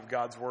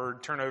God's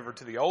Word, turn over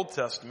to the Old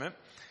Testament.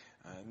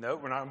 No,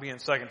 we're not going to be in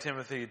 2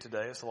 Timothy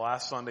today. It's the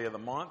last Sunday of the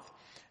month.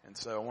 And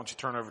so I want you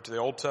to turn over to the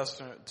Old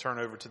Testament, turn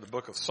over to the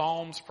book of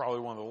Psalms, probably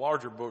one of the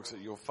larger books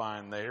that you'll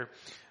find there.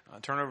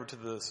 Turn over to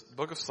the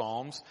book of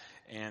Psalms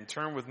and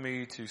turn with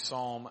me to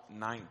Psalm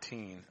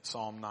 19.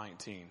 Psalm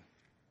 19.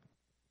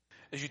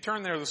 As you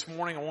turn there this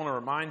morning, I want to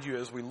remind you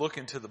as we look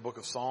into the book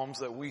of Psalms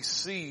that we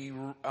see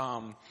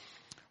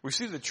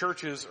the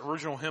church's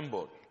original hymn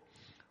book.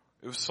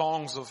 It was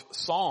songs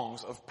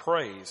of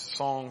praise,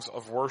 songs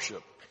of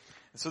worship.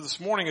 And so this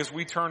morning as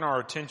we turn our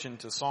attention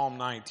to Psalm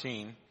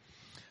 19,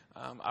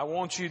 I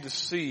want you to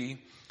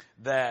see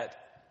that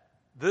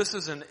this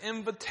is an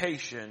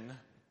invitation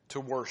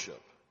to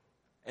worship.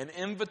 An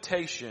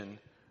invitation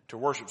to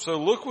worship. So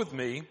look with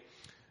me,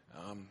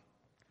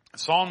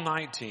 Psalm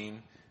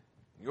 19,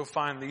 you'll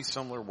find these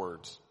similar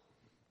words.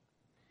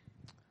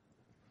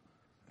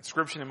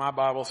 Inscription in my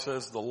Bible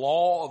says, "The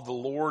law of the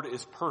Lord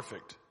is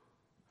perfect."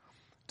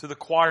 To the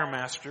choir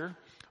master,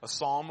 a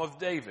psalm of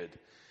David.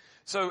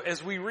 So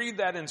as we read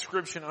that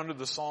inscription under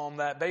the psalm,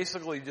 that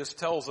basically just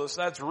tells us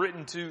that's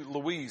written to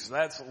Louise,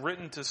 that's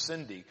written to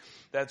Cindy,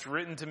 that's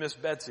written to Miss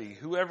Betsy,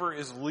 whoever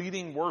is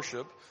leading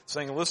worship,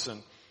 saying,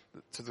 listen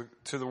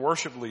to the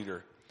worship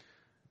leader.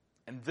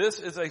 And this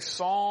is a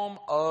psalm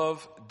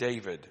of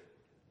David.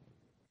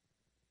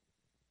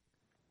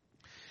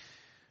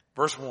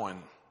 Verse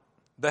 1.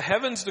 The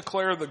heavens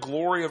declare the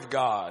glory of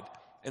God,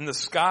 and the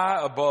sky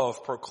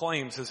above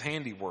proclaims his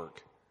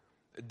handiwork.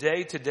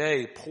 Day to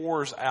day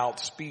pours out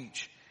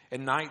speech,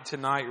 and night to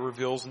night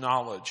reveals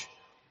knowledge.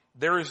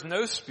 There is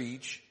no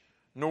speech,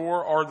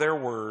 nor are there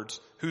words,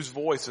 whose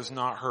voice is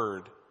not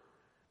heard.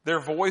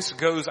 Their voice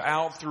goes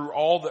out through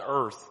all the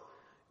earth,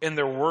 and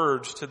their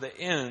words to the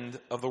end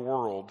of the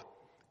world.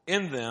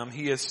 In them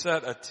he has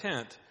set a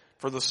tent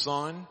for the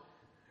sun,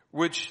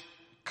 which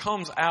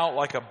comes out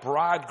like a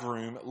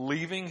bridegroom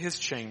leaving his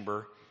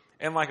chamber,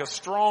 and like a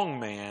strong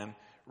man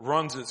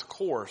runs its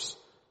course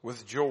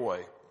with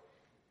joy.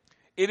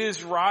 It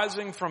is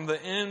rising from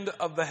the end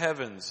of the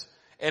heavens,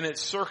 and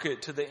its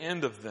circuit to the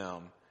end of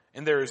them,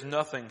 and there is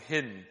nothing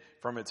hidden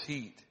from its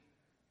heat.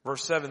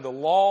 Verse 7, the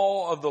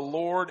law of the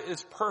Lord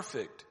is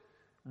perfect,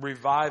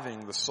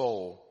 reviving the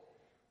soul.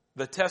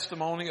 The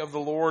testimony of the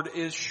Lord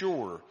is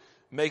sure,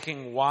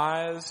 making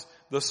wise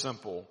the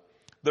simple.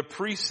 The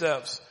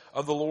precepts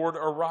of the Lord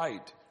are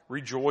right,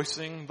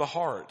 rejoicing the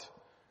heart.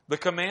 The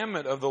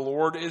commandment of the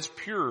Lord is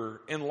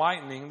pure,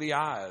 enlightening the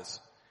eyes.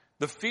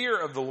 The fear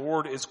of the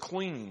Lord is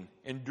clean,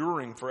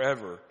 enduring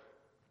forever.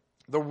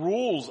 The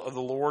rules of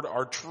the Lord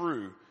are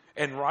true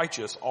and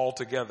righteous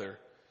altogether.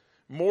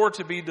 More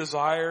to be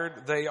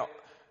desired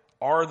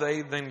are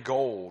they than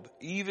gold,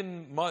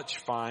 even much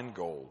fine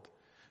gold.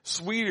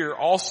 Sweeter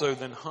also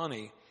than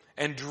honey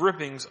and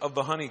drippings of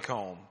the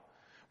honeycomb.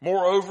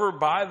 Moreover,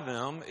 by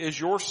them is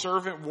your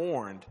servant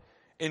warned.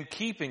 In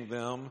keeping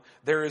them,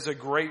 there is a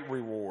great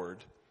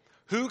reward.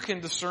 Who can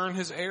discern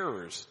his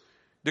errors?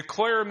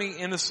 Declare me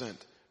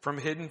innocent from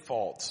hidden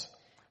faults.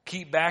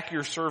 Keep back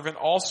your servant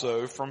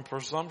also from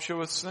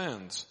presumptuous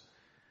sins.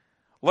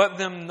 Let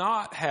them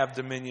not have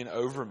dominion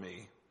over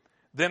me.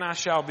 Then I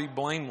shall be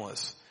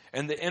blameless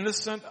and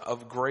innocent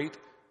of great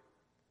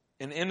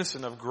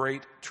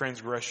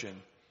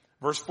transgression.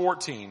 Verse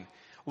 14.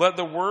 Let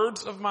the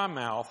words of my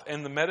mouth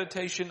and the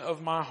meditation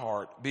of my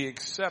heart be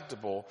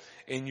acceptable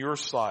in your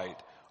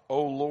sight,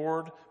 O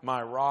Lord,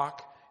 my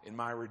rock and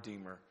my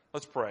redeemer.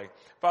 Let's pray.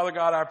 Father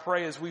God, I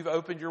pray as we've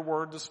opened your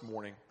word this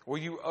morning, will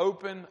you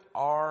open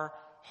our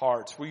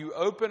hearts? Will you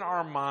open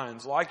our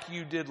minds like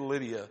you did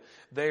Lydia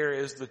there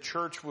as the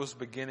church was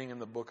beginning in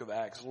the book of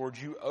Acts? Lord,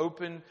 you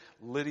open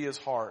Lydia's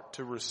heart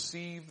to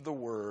receive the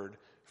word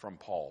from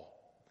Paul.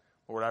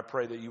 Lord, I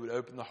pray that you would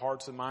open the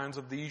hearts and minds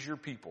of these your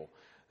people,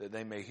 that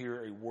they may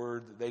hear a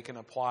word that they can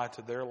apply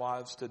to their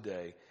lives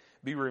today.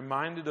 Be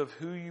reminded of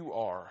who you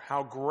are,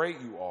 how great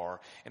you are,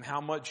 and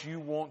how much you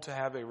want to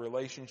have a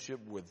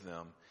relationship with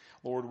them.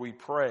 Lord, we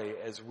pray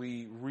as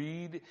we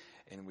read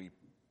and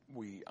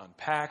we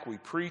unpack, we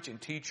preach and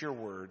teach your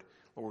word.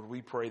 Lord,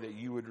 we pray that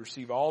you would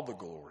receive all the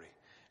glory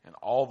and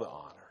all the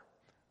honor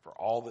for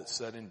all that's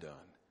said and done.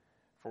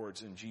 For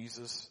it's in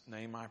Jesus'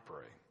 name I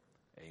pray.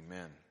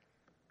 Amen.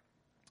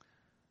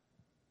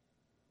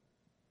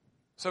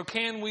 So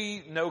can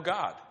we know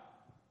God?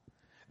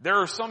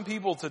 There are some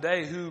people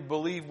today who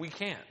believe we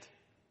can't.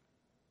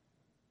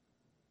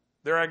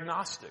 They're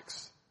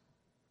agnostics.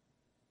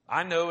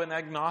 I know an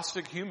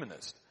agnostic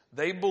humanist.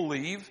 They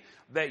believe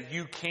that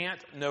you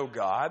can't know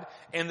God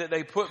and that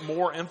they put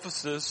more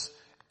emphasis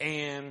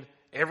and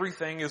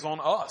everything is on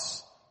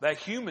us, that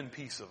human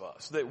piece of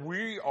us, that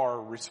we are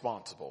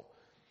responsible.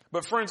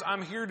 But friends,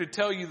 I'm here to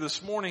tell you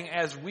this morning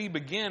as we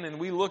begin and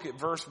we look at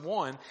verse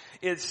 1,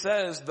 it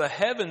says, the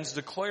heavens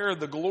declare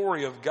the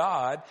glory of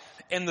God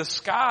and the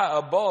sky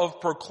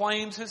above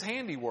proclaims his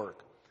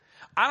handiwork.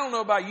 I don't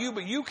know about you,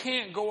 but you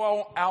can't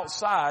go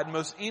outside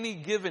most any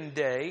given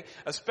day,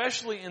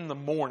 especially in the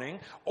morning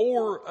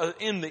or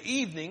in the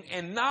evening,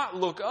 and not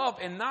look up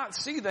and not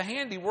see the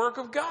handiwork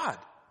of God.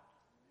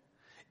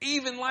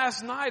 Even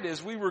last night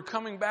as we were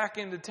coming back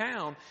into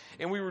town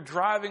and we were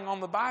driving on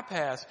the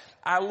bypass,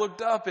 I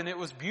looked up and it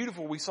was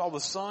beautiful. We saw the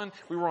sun.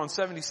 We were on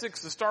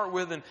 76 to start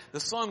with, and the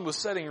sun was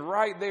setting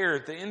right there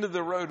at the end of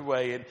the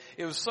roadway, and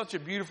it was such a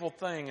beautiful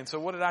thing. And so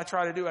what did I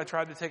try to do? I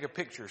tried to take a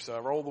picture. So I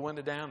rolled the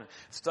window down and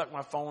stuck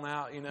my phone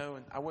out, and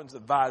I wouldn't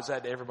advise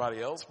that to everybody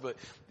else, but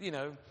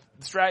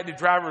distracted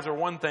drivers are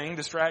one thing,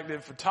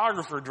 distracted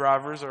photographer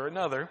drivers are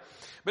another.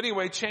 But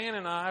anyway, Chan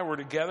and I were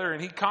together,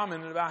 and he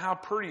commented about how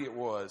pretty it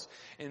was.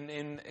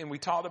 And we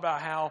talked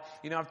about how,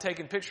 I've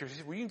taken pictures. He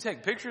said, well, you can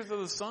take pictures of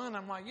the sun?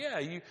 I'm like, yeah,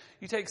 you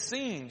take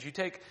scenes. You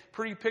take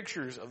pretty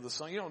pictures of the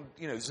sun. You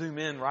don't, zoom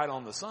in right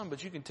on the sun,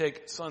 but you can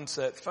take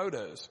sunset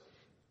photos.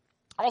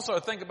 Also,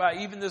 think about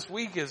even this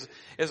week as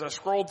I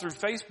scrolled through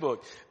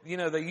Facebook,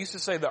 they used to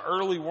say the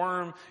early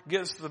bird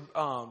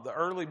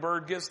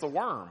gets the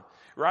worm.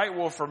 Right?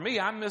 Well, for me,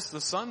 I missed the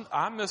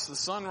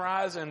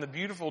sunrise and the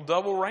beautiful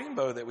double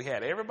rainbow that we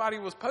had. Everybody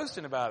was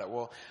posting about it.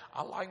 Well,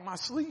 I like my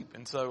sleep.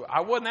 And so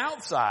I wasn't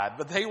outside,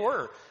 but they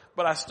were.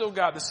 But I still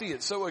got to see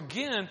it. So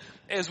again,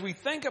 as we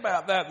think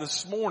about that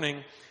this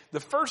morning, the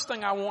first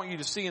thing I want you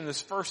to see in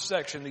this first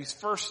section, these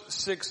first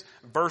 6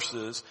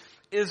 verses,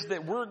 is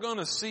that we're going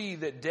to see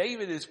that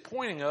David is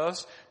pointing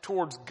us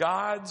towards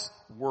God's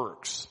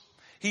works.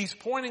 He's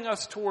pointing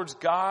us towards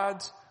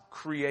God's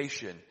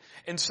creation.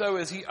 And so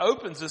as he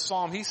opens this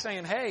psalm, he's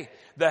saying, hey,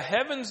 the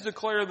heavens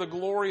declare the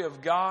glory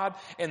of God,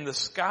 and the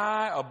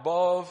sky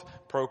above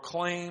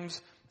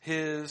proclaims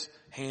his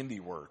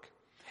handiwork.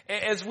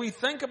 As we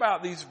think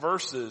about these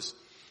verses,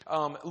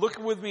 look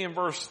with me in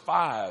verse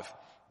 5.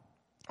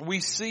 We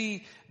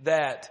see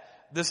that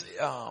this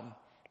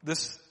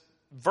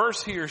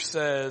verse here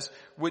says,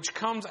 which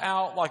comes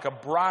out like a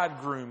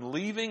bridegroom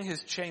leaving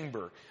his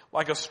chamber,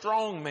 like a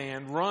strong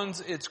man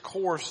runs its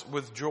course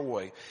with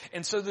joy.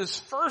 And so this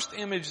first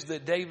image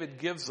that David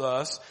gives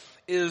us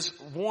is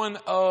one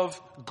of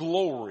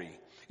glory.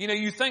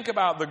 You think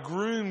about the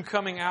groom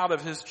coming out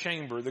of his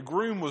chamber. The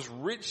groom was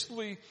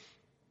richly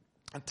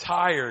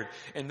attired,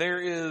 and there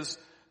is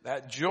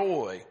that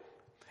joy.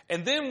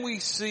 And then we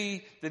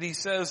see that he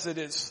says that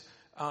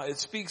it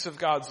speaks of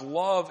God's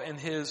love and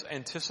his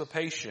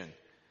anticipation.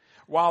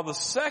 While the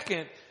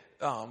second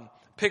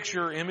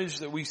picture image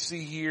that we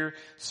see here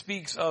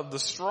speaks of the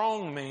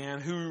strong man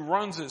who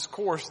runs his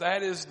course.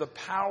 That is the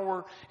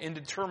power and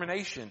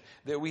determination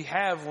that we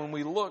have when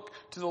we look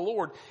to the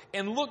Lord.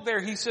 And look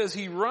there, he says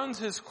he runs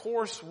his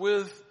course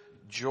with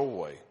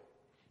joy.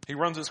 He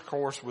runs his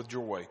course with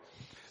joy.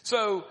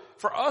 So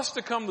for us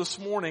to come this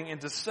morning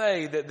and to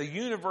say that the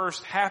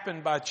universe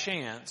happened by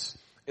chance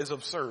is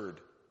absurd.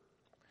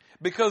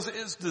 Because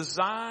its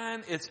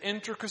design, its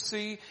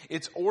intricacy,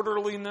 its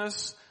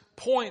orderliness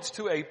points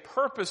to a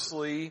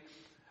personal,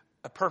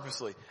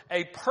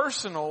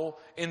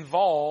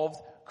 involved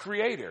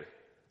creator.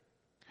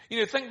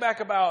 Think back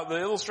about the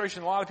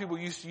illustration a lot of people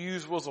used to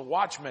use was a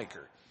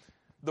watchmaker.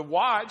 The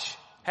watch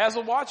has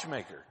a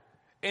watchmaker,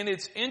 and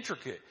it's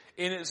intricate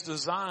in its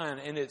design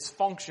and its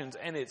functions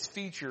and its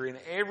feature, and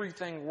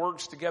everything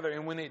works together.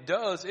 And when it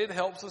does, it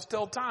helps us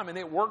tell time, and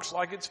it works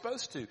like it's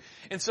supposed to.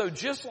 And so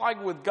just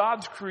like with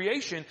God's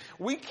creation,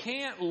 we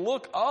can't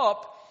look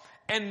up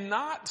and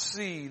not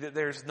see that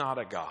there's not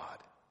a God.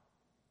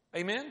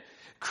 Amen?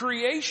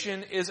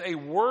 Creation is a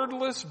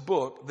wordless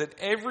book that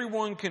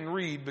everyone can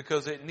read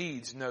because it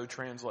needs no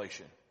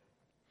translation.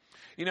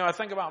 I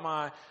think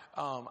about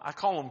I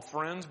call them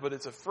friends, but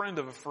it's a friend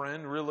of a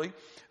friend, really.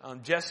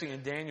 Jesse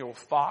and Daniel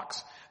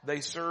Fox.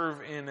 They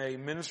serve in a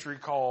ministry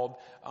called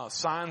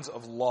Signs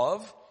of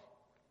Love.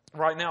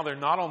 Right now they're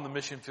not on the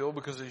mission field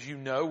because, as you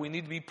know, we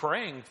need to be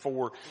praying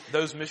for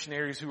those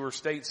missionaries who are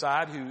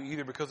stateside who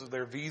either because of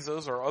their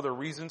visas or other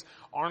reasons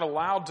aren't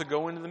allowed to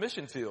go into the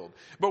mission field.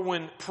 But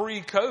when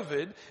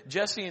pre-COVID,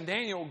 Jesse and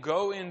Daniel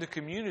go into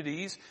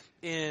communities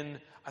in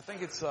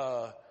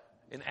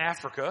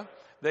Africa.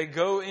 They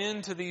go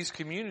into these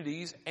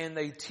communities and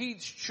they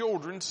teach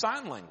children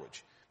sign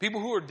language. People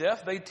who are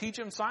deaf, they teach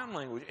them sign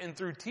language. And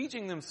through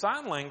teaching them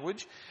sign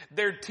language,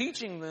 they're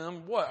teaching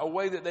them a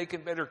way that they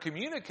can better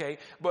communicate.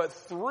 But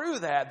through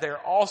that,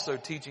 they're also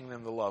teaching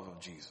them the love of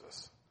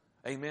Jesus.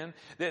 Amen?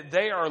 That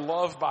they are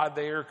loved by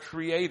their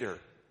Creator.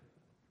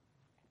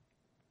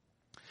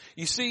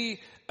 You see,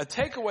 a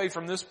takeaway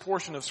from this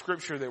portion of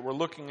Scripture that we're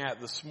looking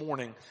at this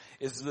morning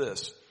is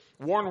this.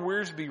 Warren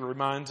Wiersbe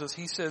reminds us,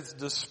 he says,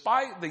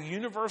 despite the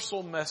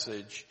universal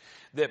message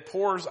that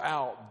pours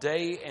out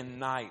day and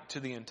night to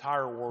the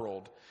entire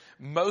world,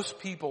 most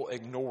people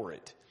ignore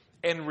it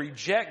and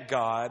reject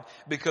God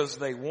because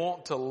they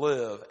want to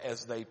live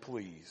as they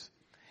please.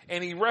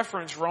 And he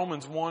referenced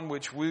Romans 1,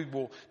 which we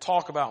will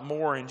talk about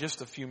more in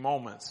just a few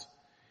moments.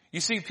 You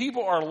see,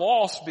 people are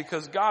lost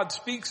because God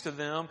speaks to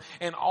them,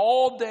 and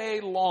all day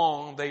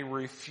long they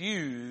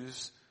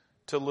refuse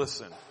to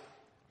listen.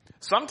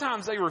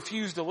 Sometimes they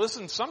refuse to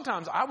listen.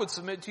 Sometimes I would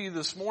submit to you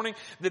this morning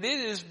that it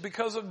is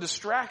because of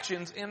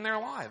distractions in their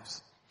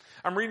lives.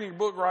 I'm reading a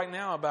book right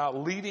now about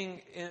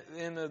leading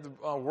in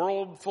a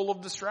world full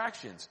of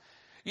distractions.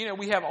 You know,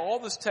 we have all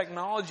this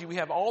technology, we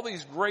have all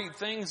these great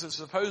things that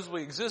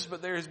supposedly exist,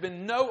 but there has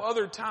been no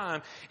other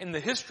time in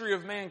the history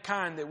of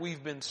mankind that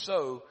we've been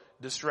so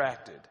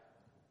distracted.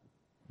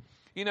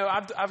 You know,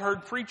 I've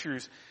heard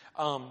preachers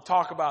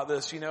talk about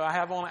this. You know, I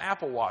have on an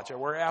Apple Watch. I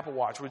wear an Apple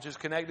Watch, which is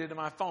connected to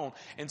my phone.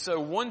 And so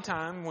one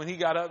time when he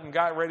got up and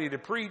got ready to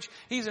preach,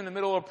 he's in the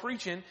middle of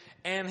preaching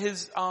and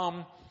his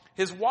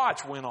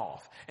watch went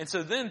off. And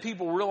so then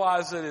people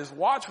realized that his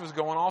watch was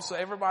going off, so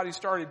everybody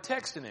started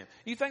texting him.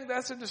 You think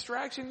that's a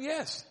distraction?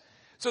 Yes.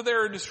 So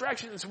there are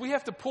distractions. We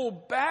have to pull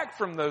back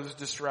from those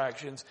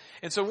distractions.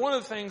 And so one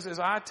of the things is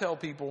I tell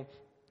people,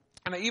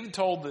 and I even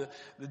told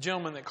the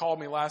gentleman that called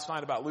me last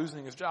night about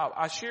losing his job,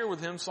 I share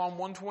with him Psalm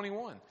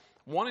 121,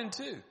 1 and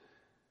 2.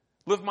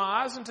 Lift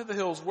my eyes into the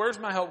hills. Where's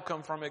my help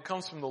come from? It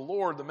comes from the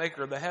Lord, the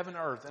maker of the heaven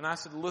and earth. And I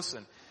said,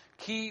 listen,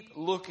 keep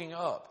looking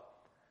up.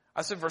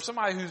 I said, for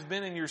somebody who's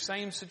been in your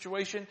same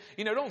situation,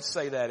 you know, don't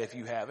say that if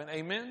you haven't.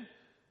 Amen?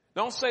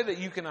 Don't say that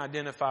you can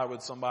identify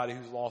with somebody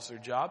who's lost their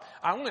job.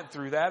 I went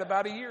through that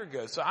about a year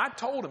ago. So I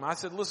told him, I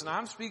said, listen,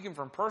 I'm speaking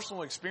from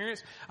personal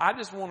experience. I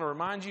just want to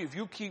remind you, if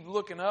you'll keep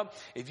looking up,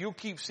 if you'll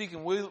keep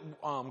seeking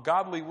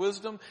godly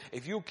wisdom,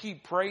 if you'll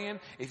keep praying,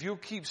 if you'll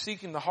keep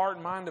seeking the heart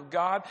and mind of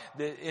God,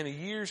 that in a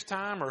year's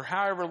time or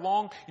however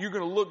long, you're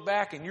going to look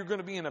back and you're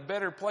going to be in a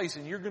better place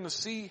and you're going to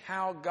see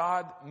how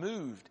God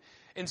moved.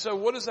 And so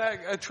what does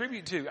that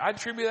attribute to? I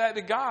attribute that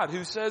to God,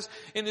 who says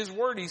in His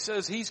Word, He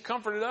says He's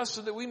comforted us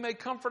so that we may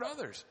comfort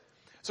others.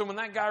 So when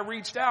that guy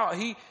reached out,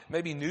 he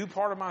maybe knew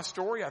part of my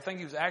story. I think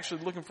he was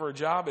actually looking for a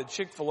job at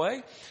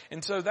Chick-fil-A.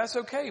 And so that's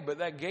okay, but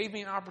that gave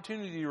me an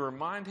opportunity to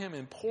remind him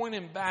and point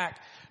him back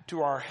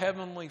to our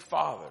Heavenly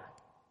Father.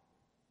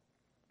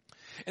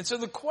 And so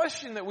the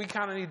question that we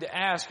kind of need to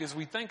ask as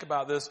we think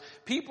about this,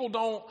 people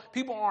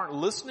aren't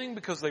listening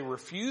because they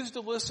refuse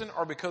to listen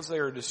or because they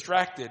are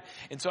distracted.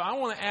 And so I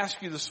want to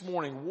ask you this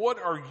morning,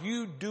 what are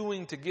you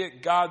doing to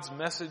get God's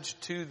message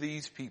to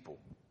these people?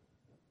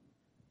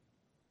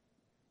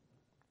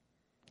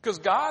 Because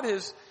God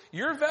is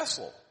your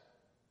vessel.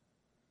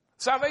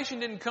 Salvation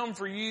didn't come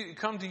to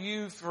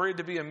you for it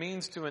to be a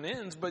means to an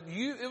end, but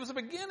it was a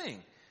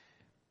beginning.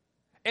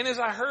 And as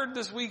I heard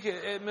this week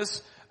at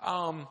Miss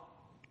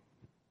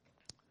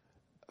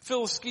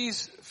Phyllis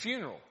Ski's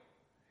funeral.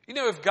 You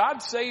know, if God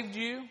saved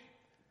you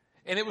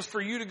and it was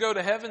for you to go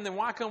to heaven, then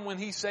why come when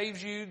He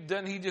saves you,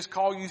 doesn't He just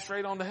call you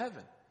straight on to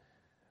heaven?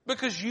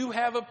 Because you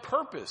have a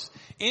purpose.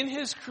 In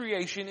His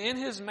creation, in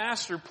His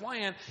master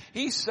plan,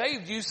 He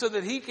saved you so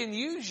that He can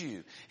use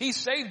you. He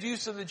saved you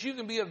so that you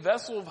can be a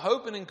vessel of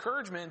hope and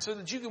encouragement and so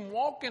that you can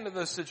walk into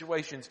those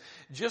situations.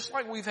 Just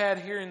like we've had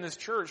here in this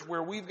church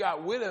where we've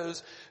got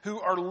widows who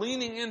are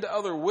leaning into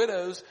other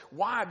widows.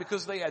 Why?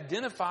 Because they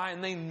identify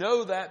and they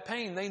know that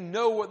pain. They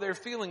know what they're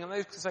feeling and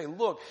they can say,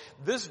 look,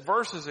 this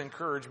verse has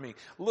encouraged me.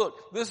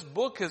 Look, this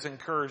book has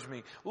encouraged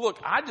me.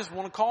 Look, I just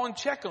want to call and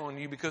check on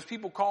you because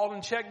people called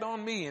and checked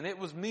on me. And it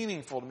was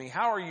meaningful to me.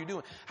 How are you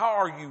doing? How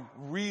are you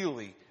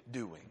really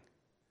doing?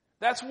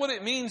 That's what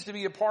it means to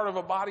be a part of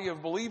a body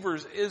of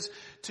believers, is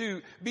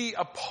to be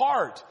a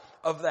part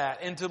of that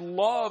and to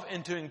love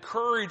and to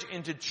encourage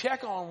and to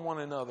check on one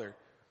another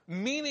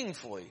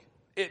meaningfully.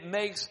 It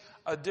makes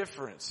a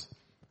difference.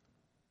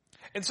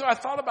 And so I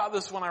thought about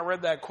this when I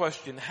read that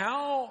question.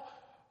 How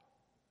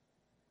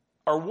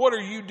or what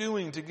are you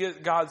doing to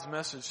get God's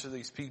message to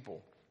these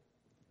people?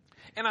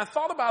 And I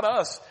thought about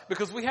us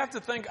because I have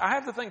to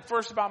think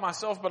first about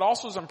myself, but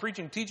also as I'm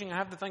preaching, teaching, I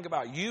have to think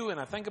about you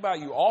and I think about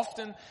you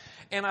often.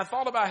 And I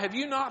thought about, have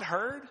you not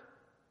heard?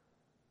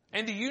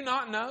 And do you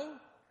not know?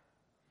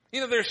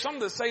 You know, there's some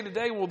that say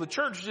today, well, the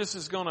church just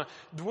is going to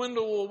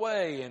dwindle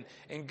away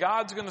and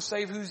God's going to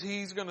save who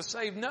He's going to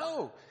save.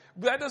 No,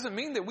 that doesn't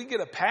mean that we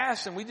get a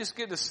pass and we just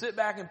get to sit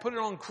back and put it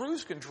on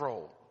cruise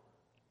control.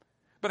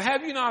 But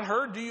have you not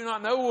heard? Do you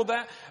not know?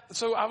 Well,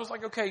 so I was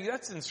like, okay,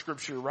 that's in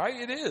Scripture,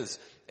 right? It is.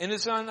 And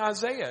it's in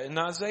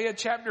Isaiah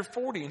chapter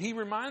 40. And He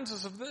reminds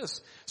us of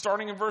this.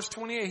 Starting in verse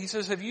 28, He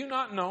says, have you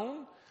not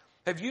known?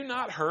 Have you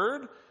not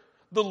heard?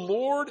 The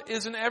Lord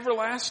is an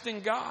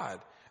everlasting God,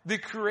 the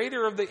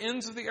creator of the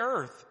ends of the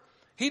earth.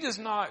 He does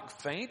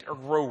not faint or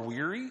grow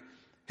weary.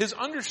 His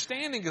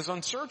understanding is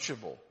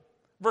unsearchable.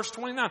 Verse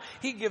 29,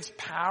 He gives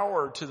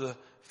power to the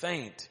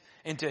faint.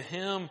 And to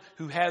him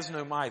who has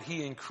no might,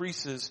 He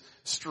increases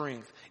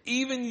strength.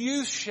 Even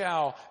youth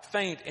shall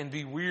faint and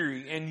be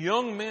weary, and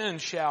young men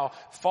shall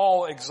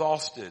fall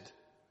exhausted.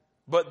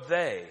 But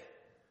they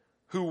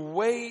who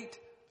wait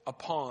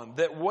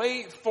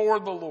for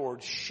the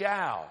Lord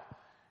shall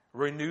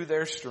renew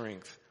their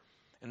strength.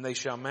 And they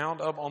shall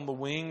mount up on the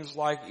wings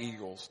like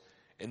eagles,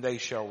 and they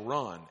shall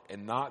run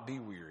and not be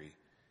weary.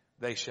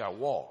 They shall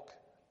walk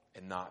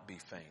and not be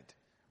faint.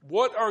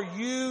 What are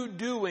you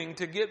doing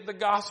to get the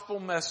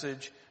gospel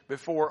message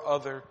before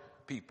other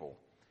people?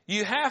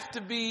 You have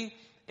to be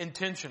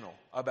intentional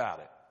about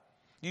it.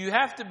 You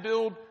have to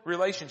build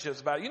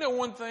relationships about it. You know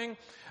one thing?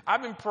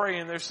 I've been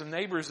praying. There's some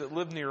neighbors that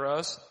live near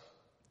us.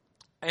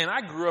 And I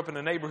grew up in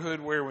a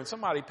neighborhood where when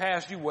somebody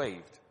passed, you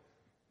waved.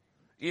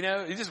 You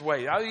know, you just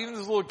wave. Even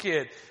this little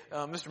kid,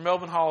 Mr.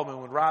 Melvin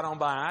Holloman would ride on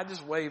by and I'd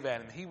just wave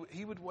at him.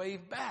 He would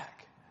wave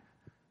back.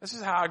 This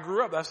is how I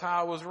grew up. That's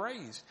how I was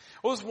raised.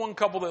 Well, there's one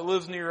couple that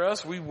lives near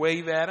us. We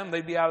wave at them.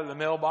 They'd be out at the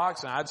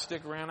mailbox and I'd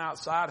stick around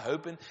outside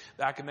hoping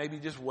that I could maybe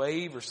just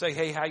wave or say,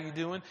 hey, how you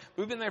doing?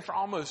 We've been there for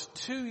almost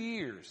 2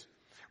 years.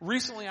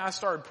 Recently I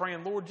started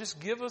praying, Lord, just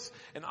give us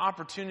an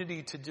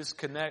opportunity to just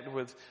connect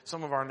with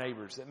some of our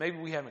neighbors that maybe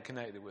we haven't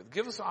connected with.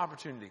 Give us an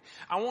opportunity.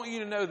 I want you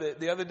to know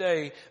that the other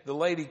day the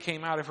lady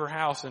came out of her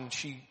house and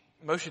she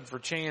motioned for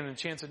Chan and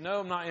Chan said, no,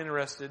 I'm not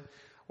interested.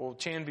 Well,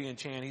 Chan being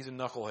Chan, he's a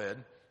knucklehead,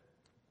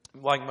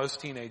 like most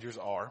teenagers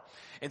are.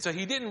 And so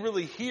he didn't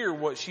really hear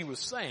what she was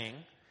saying.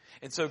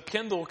 And so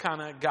Kendall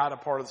kind of got a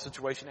part of the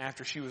situation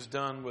after she was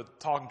done with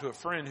talking to a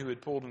friend who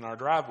had pulled in our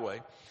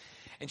driveway.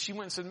 And she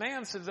went and said,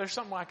 ma'am, there's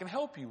something I can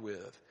help you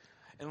with.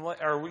 And,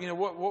 or, you know,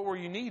 what were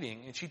you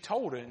needing? And she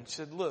told it and she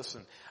said,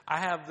 listen, I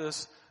have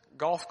this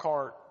golf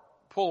cart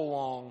pull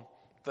along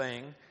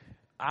thing.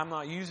 I'm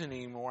not using it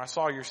anymore. I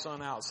saw your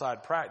son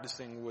outside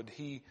practicing. Would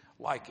he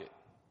like it?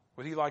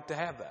 Would he like to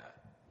have that?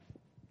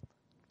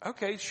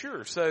 Okay,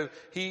 sure. So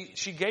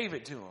she gave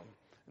it to him.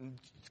 And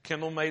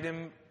Kendall made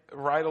him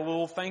write a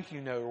little thank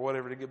you note or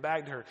whatever to get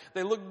back to her.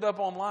 They looked it up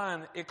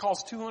online. It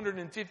cost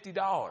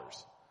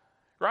 $250.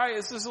 Right?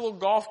 It's this little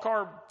golf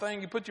cart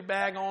thing. You put your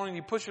bag on and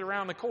you push it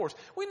around the course.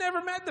 We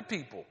never met the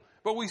people,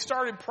 but we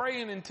started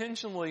praying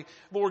intentionally.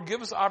 Lord,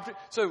 give us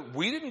opportunity. So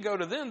we didn't go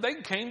to them. They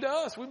came to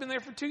us. We've been there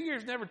for 2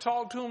 years. Never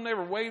talked to them.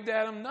 Never waved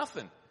at them.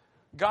 Nothing.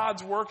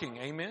 God's working.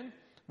 Amen.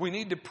 We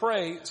need to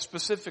pray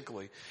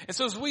specifically. And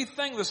so as we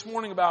think this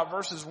morning about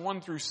verses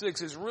 1 through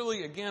 6 is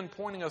really again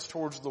pointing us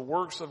towards the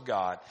works of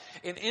God.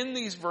 And in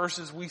these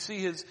verses we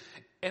see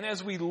and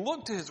as we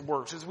look to his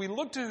works, as we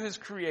look to his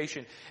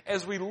creation,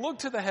 as we look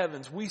to the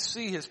heavens, we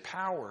see his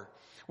power.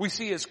 We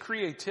see his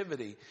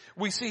creativity.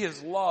 We see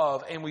his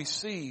love and we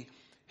see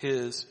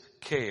his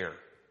care.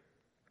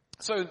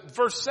 So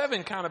verse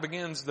 7 kind of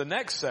begins the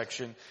next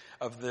section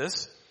of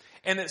this.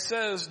 And it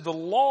says, the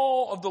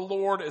law of the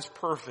Lord is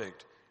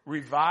perfect,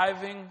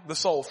 reviving the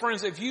soul.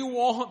 Friends, if you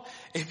want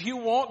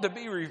to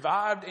be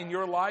revived in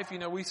your life, you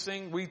know, we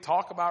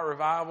talk about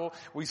revival.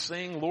 We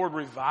sing, Lord,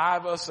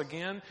 revive us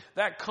again.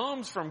 That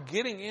comes from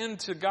getting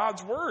into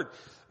God's word.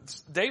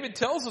 David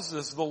tells us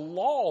this, the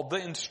law,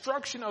 the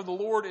instruction of the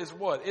Lord is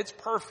what? It's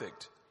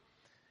perfect.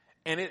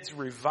 And it's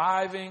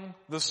reviving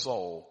the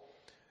soul.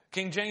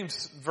 King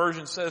James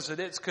Version says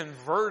that it's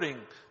converting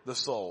the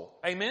soul.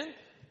 Amen?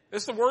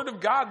 It's the word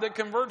of God that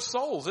converts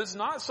souls. It's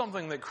not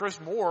something that Chris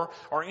Moore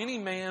or any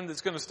man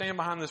that's going to stand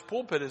behind this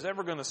pulpit is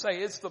ever going to say.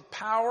 It's the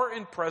power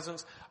and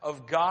presence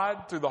of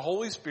God through the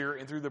Holy Spirit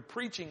and through the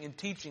preaching and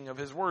teaching of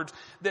his words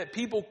that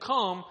people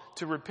come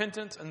to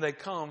repentance and they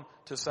come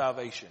to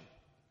salvation.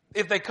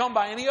 If they come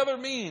by any other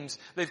means,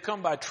 they've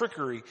come by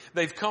trickery.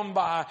 They've come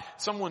by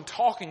someone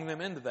talking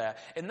them into that.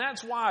 And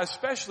that's why,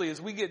 especially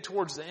as we get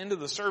towards the end of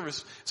the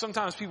service,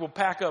 sometimes people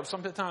pack up,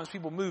 sometimes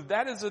people move.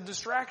 That is a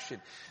distraction.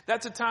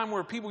 That's a time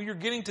where you're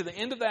getting to the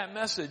end of that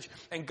message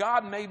and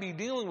God may be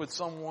dealing with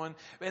someone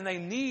and they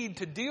need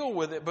to deal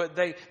with it, but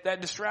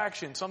that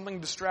distraction,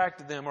 something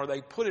distracted them or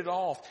they put it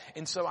off.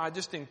 And so I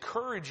just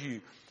encourage you,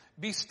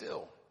 be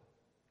still.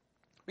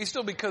 Be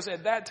still, because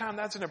at that time,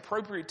 that's an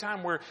appropriate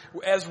time where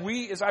as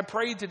I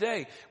prayed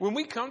today, when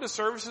we come to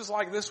services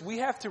like this, we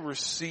have to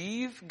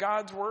receive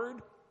God's word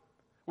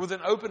with an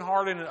open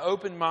heart and an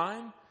open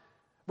mind,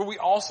 but we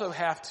also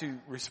have to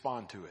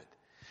respond to it.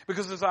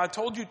 Because as I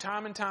told you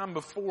time and time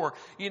before,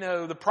 you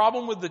know, the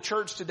problem with the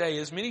church today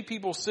is many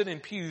people sit in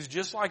pews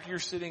just like you're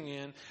sitting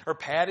in, or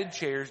padded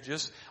chairs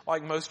just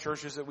like most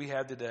churches that we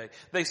have today.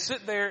 They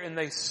sit there and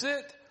they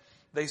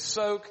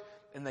soak,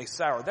 and they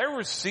sour. They're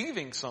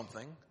receiving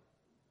something,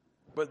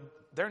 but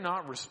they're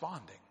not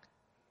responding.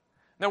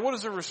 Now, what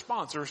is a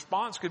response? A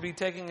response could be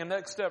taking a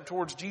next step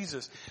towards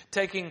Jesus,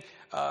 taking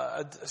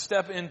a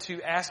step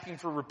into asking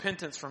for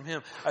repentance from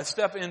him, a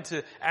step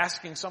into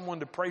asking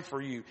someone to pray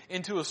for you,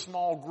 into a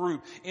small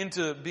group,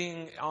 into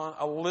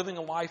living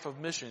a life of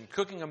mission,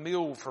 cooking a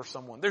meal for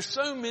someone. There's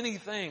so many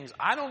things.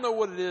 I don't know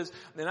what it is,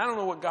 and I don't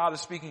know what God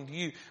is speaking to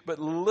you, but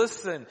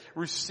listen,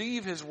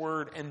 receive his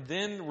word, and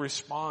then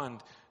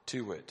respond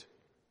to it.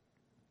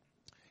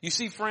 You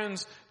see,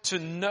 friends, to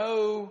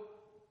know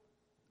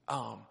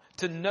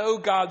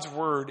God's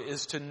word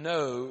is to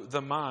know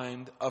the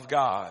mind of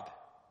God.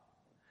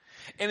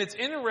 And it's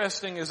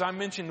interesting, as I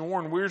mentioned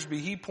Warren Wiersbe,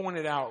 he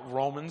pointed out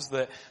Romans,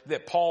 that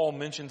Paul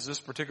mentions this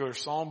particular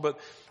psalm, but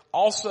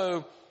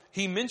also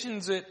he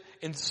mentions it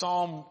in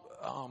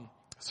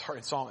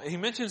he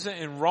mentions it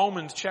in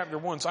Romans chapter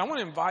 1. So I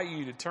want to invite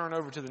you to turn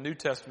over to the New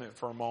Testament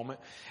for a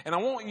moment. And I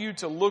want you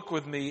to look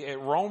with me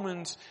at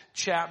Romans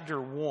chapter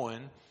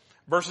 1.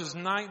 Verses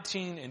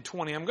 19 and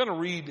 20. I'm going to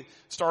read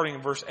starting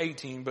in verse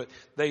 18, but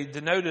they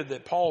denoted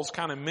that Paul's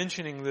kind of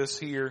mentioning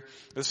this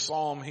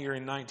psalm here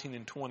in 19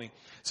 and 20.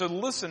 So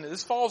listen,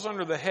 this falls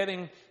under the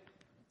heading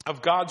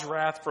of God's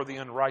wrath for the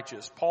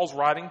unrighteous. Paul's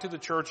writing to the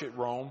church at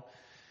Rome,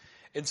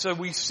 And so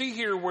we see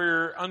here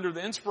where under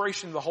the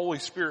inspiration of the Holy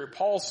Spirit,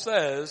 Paul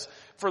says,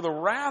 for the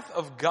wrath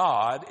of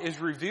God is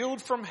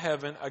revealed from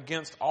heaven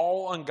against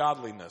all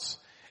ungodliness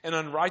and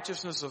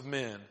unrighteousness of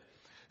men,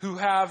 who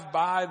have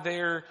by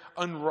their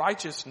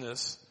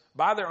unrighteousness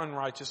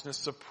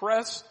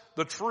suppressed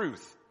the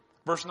truth.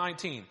 Verse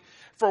 19.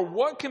 For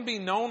what can be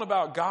known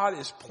about God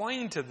is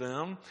plain to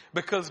them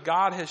because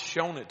God has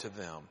shown it to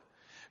them.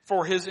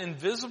 For his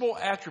invisible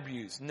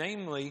attributes,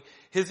 namely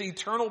his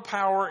eternal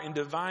power and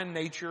divine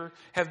nature,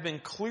 have been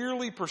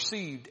clearly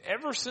perceived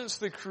ever since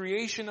the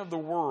creation of the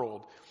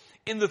world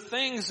in the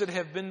things that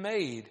have been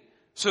made,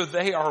 so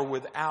they are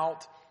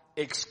without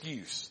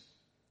excuse.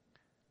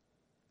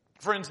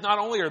 Friends, not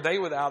only are they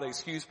without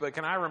excuse, but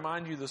can I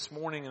remind you this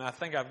morning, and I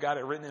think I've got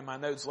it written in my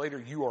notes later,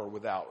 you are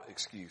without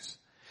excuse.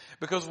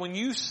 Because when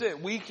you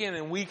sit week in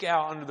and week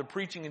out under the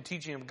preaching and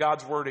teaching of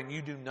God's Word and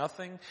you do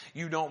nothing,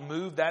 you don't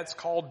move, that's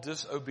called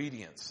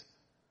disobedience.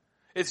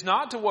 It's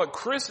not to what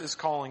Chris is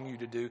calling you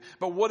to do,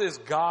 but what is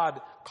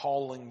God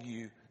calling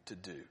you to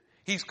do?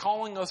 He's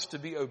calling us to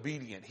be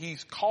obedient.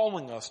 He's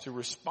calling us to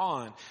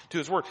respond to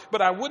His Word.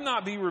 But I would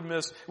not be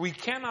remiss, we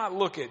cannot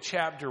look at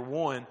chapter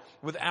 1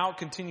 without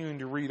continuing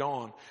to read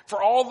on.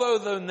 For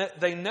although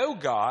they know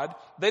God,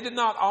 they did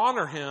not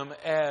honor Him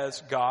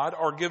as God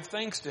or give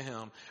thanks to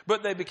Him.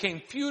 But they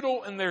became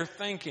futile in their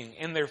thinking,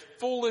 and their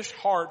foolish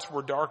hearts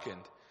were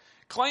darkened.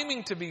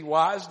 Claiming to be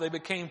wise, they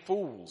became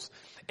fools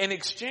and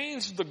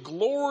exchanged the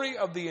glory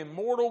of the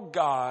immortal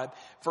God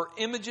for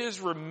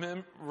images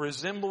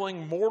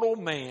resembling mortal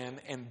man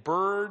and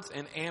birds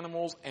and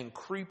animals and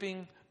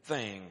creeping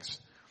things.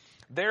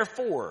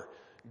 Therefore,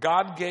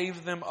 God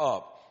gave them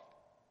up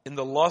in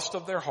the lust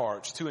of their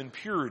hearts to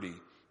impurity,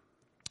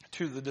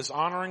 to the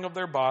dishonoring of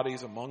their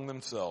bodies among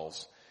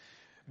themselves,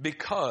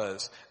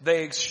 because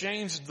they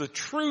exchanged the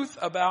truth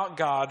about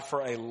God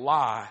for a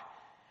lie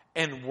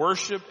and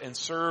worship and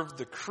serve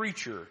the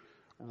creature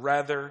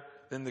rather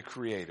than the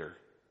Creator,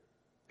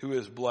 who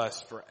is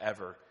blessed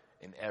forever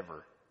and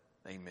ever.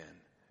 Amen.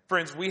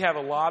 Friends, we have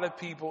a lot of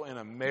people in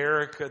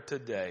America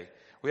today.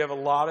 We have a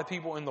lot of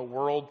people in the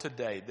world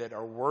today that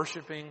are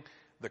worshiping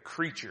the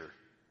creature,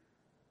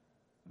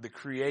 the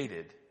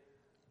created,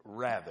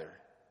 rather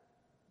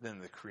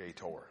than the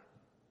Creator.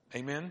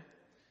 Amen.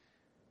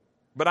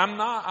 But I'm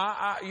not,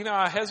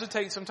 I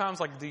hesitate sometimes,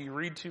 like, do you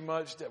read too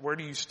much? Where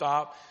do you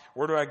stop?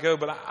 Where do I go?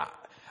 But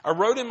I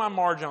wrote in my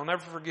margin, I'll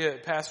never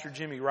forget Pastor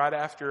Jimmy, right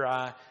after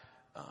I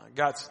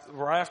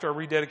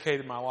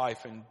rededicated my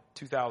life in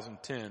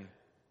 2010.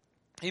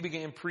 He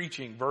began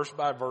preaching verse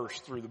by verse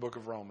through the book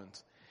of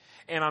Romans.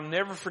 And I'll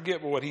never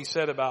forget what he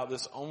said about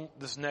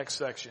this next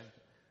section.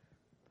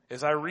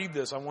 As I read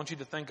this, I want you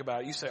to think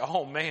about it. You say,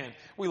 oh man,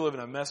 we live in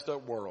a messed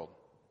up world.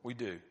 We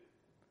do.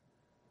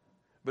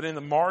 But in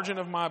the margin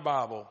of my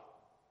Bible,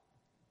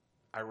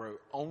 I wrote,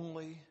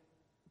 only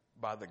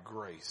by the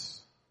grace.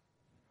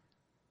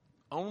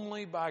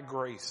 Only by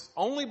grace.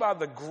 Only by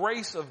the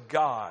grace of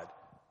God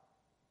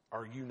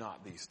are you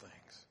not these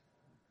things.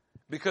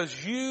 Because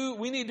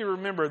we need to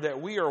remember that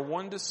we are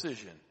one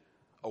decision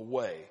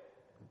away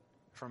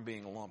from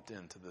being lumped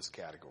into this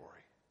category.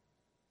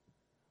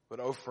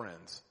 But oh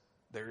friends,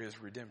 there is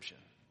redemption.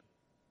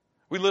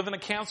 We live in a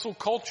cancel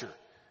culture.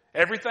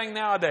 Everything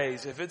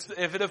nowadays, if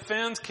it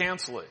offends,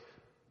 cancel it.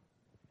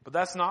 But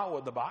that's not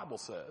what the Bible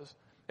says.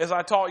 As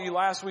I taught you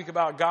last week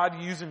about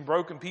God using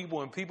broken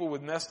people and people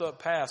with messed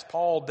up past,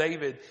 Paul,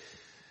 David,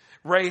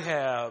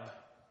 Rahab,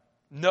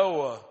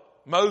 Noah,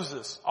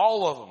 Moses,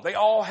 all of them, they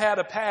all had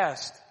a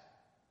past.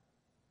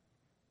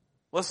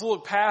 Let's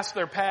look past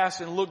their past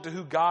and look to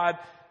who God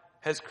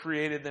has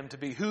created them to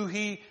be, who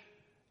He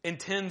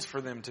intends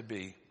for them to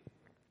be.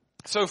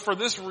 So for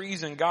this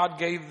reason, God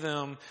gave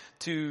them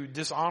to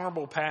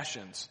dishonorable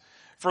passions.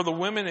 For the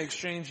women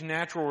exchanged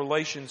natural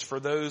relations for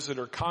those that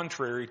are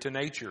contrary to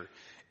nature.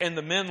 And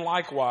the men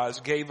likewise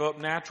gave up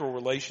natural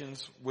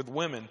relations with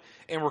women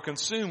and were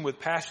consumed with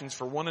passions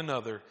for one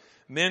another,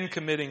 men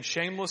committing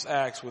shameless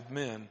acts with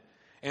men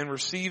and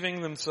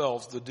receiving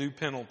themselves the due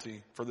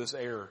penalty for this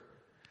error.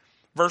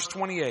 Verse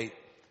 28.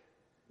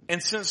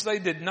 And since they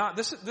did not,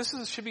 this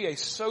should be a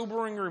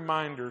sobering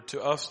reminder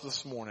to us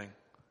this morning.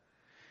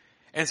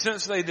 And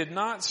since they did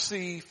not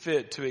see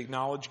fit to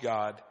acknowledge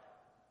God,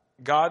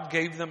 God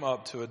gave them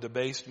up to a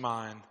debased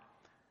mind,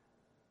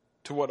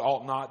 to what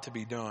ought not to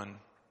be done.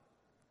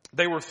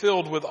 They were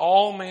filled with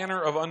all manner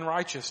of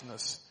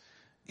unrighteousness,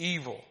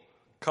 evil,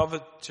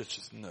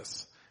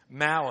 covetousness,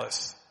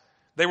 malice.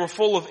 They were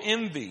full of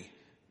envy,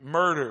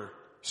 murder,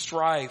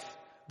 strife,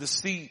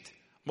 deceit,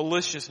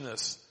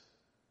 maliciousness.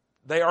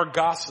 They are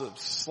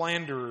gossips,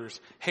 slanderers,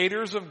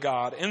 haters of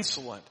God,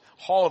 insolent,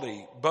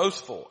 haughty,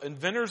 boastful,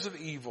 inventors of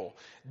evil,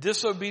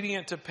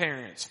 disobedient to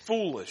parents,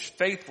 foolish,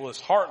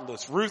 faithless,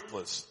 heartless,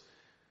 ruthless.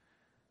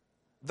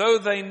 Though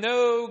they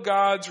know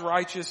God's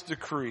righteous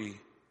decree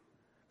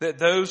that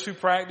those who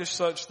practice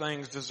such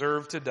things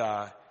deserve to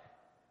die,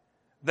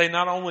 they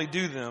not only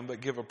do them,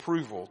 but give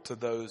approval to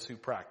those who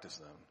practice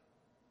them.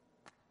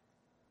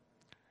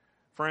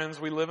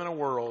 Friends, we live in a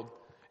world,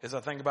 as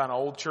I think about an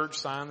old church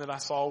sign that I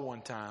saw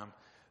one time,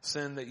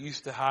 Sin that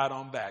used to hide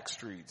on back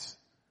streets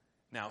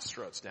now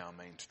struts down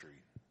Main Street.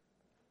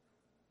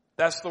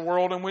 That's the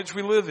world in which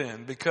we live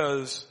in,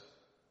 because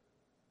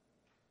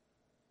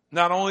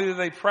not only do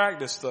they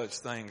practice such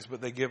things, but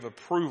they give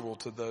approval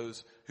to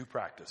those who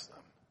practice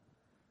them.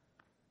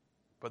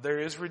 But there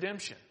is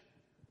redemption.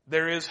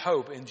 There is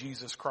hope in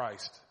Jesus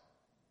Christ.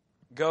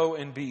 Go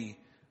and be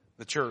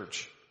the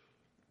church.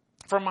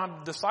 From my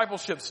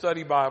discipleship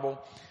study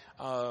Bible,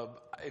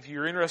 if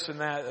you're interested in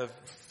that, a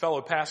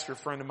fellow pastor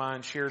friend of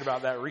mine shared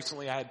about that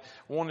recently. I had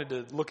wanted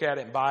to look at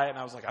it and buy it, and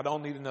I was like, I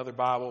don't need another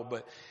Bible.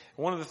 But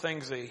one of the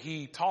things that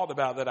he taught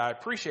about that I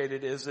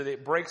appreciated is that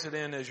it breaks it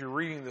in as you're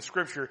reading the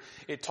scripture.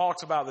 It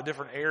talks about the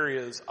different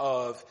areas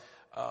of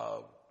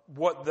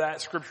what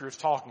that scripture is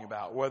talking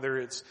about, whether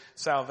it's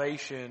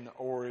salvation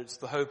or it's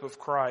the hope of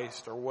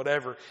Christ or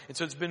whatever. And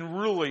so it's been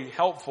really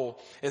helpful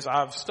as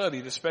I've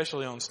studied,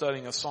 especially on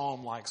studying a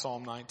psalm like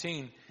Psalm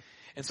 19.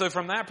 And so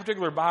from that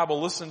particular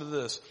Bible, listen to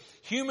this.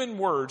 Human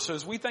words, so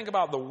as we think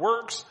about the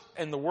works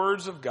and the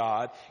words of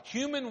God,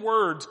 human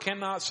words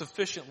cannot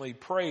sufficiently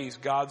praise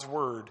God's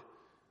word.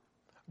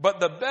 But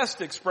the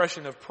best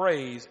expression of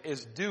praise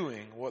is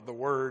doing what the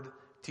word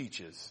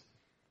teaches.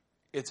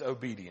 It's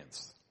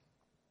obedience.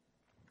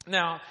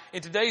 Now,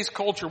 in today's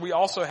culture, we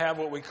also have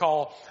what we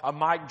call a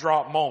mic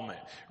drop moment,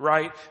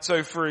 right?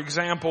 So, for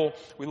example,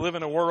 we live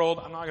in a world,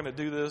 I'm not going to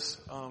do this,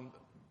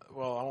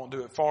 well, I won't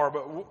do it far,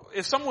 but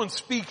if someone's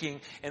speaking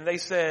and they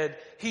said,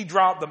 he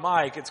dropped the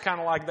mic, it's kind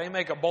of like they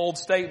make a bold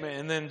statement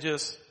and then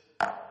just,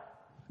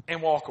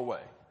 and walk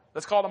away.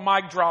 That's called a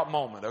mic drop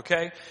moment,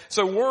 okay?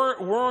 So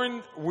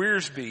Warren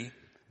Wiersbe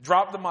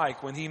dropped the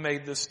mic when he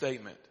made this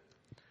statement.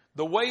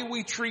 The way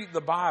we treat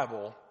the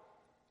Bible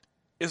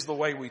is the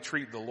way we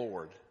treat the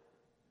Lord.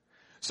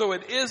 So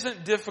it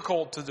isn't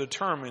difficult to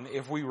determine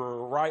if we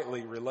were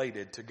rightly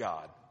related to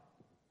God.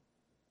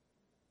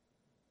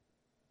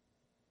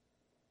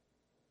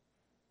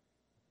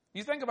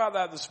 You think about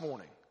that this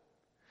morning.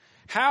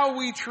 How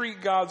we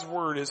treat God's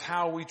word is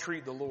how we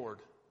treat the Lord.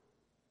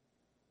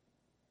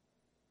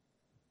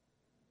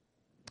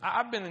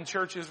 I've been in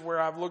churches where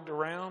I've looked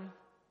around.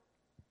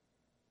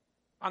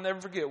 I'll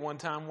never forget one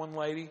time, one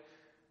lady,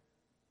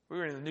 we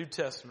were in the New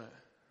Testament.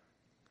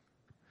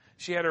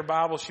 She had her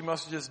Bible, she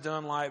must have just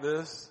done like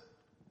this.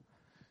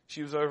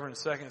 She was over in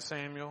 2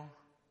 Samuel.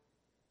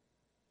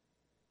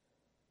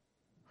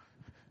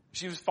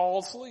 She was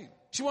falling asleep.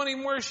 She wasn't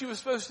even where she was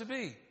supposed to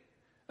be.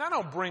 I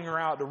don't bring her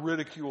out to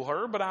ridicule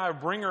her, but I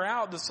bring her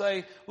out to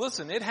say,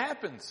 listen, it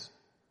happens.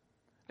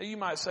 Now you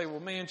might say, well,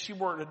 man, she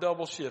worked a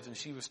double shift and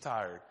she was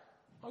tired.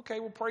 Okay,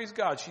 well, praise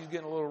God, she's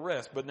getting a little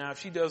rest. But now if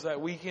she does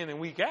that week in and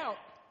week out,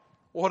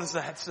 what does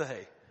that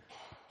say?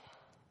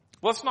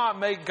 Let's not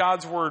make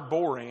God's word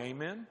boring,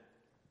 amen?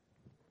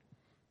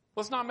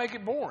 Let's not make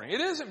it boring.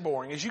 It isn't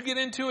boring. As you get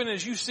into it and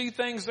as you see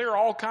things, there are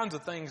all kinds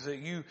of things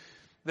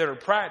that are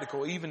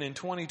practical, even in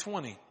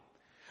 2020.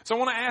 So I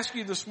want to ask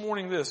you this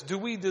morning this. Do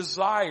we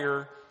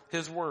desire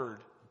His word?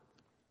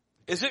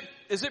 Is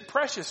it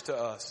precious to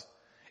us?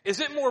 Is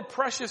it more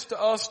precious to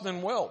us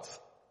than wealth?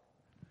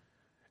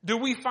 Do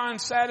we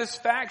find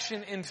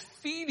satisfaction in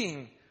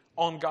feeding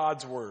on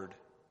God's word?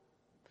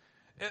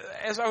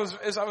 As I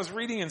was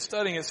reading and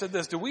studying, it said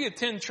this. Do we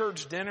attend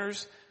church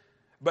dinners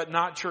but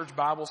not church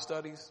Bible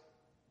studies?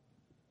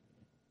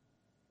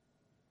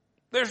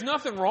 There's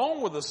nothing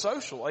wrong with a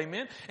social,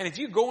 amen? And if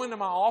you go into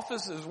my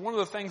office, as one of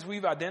the things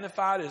we've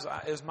identified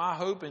as my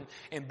hope and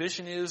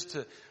ambition is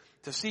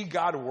to see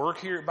God work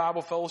here at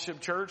Bible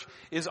Fellowship Church,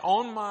 is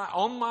on my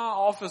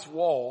office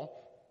wall,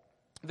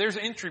 there's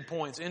entry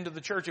points into the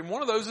church, and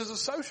one of those is a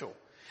social.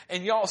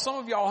 And some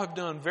of y'all have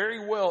done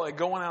very well at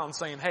going out and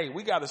saying, hey,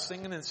 we got a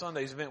Singing in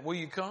Sundays event, will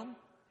you come?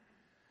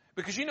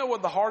 Because you know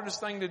what the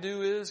hardest thing to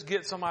do is?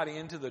 Get somebody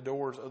into the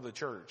doors of the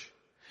church.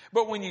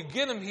 But when you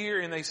get them here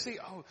and they see,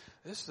 oh,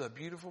 this is a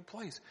beautiful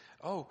place.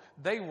 Oh,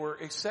 they were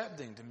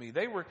accepting to me.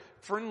 They were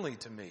friendly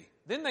to me.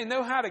 Then they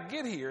know how to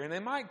get here and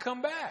they might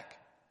come back.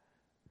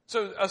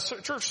 So a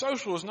church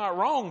social is not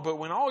wrong, but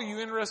when all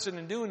you're interested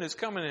in doing is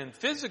coming and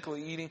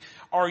physically eating,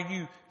 are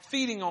you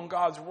feeding on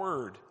God's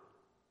word?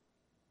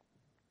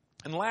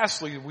 And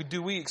lastly,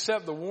 do we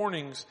accept the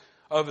warnings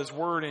of His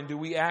word and do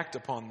we act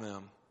upon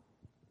them?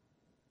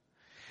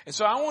 And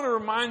so I want to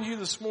remind you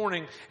this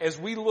morning, as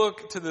we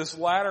look to this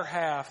latter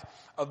half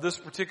of this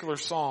particular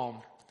psalm,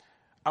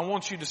 I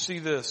want you to see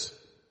this.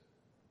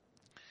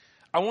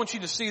 I want you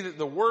to see that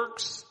the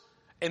works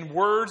and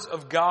words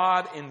of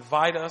God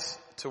invite us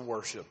to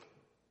worship.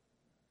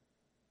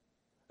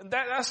 And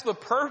that's the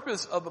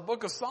purpose of the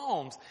book of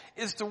Psalms,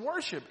 is to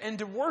worship, and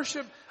to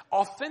worship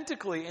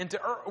authentically, and to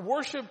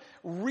worship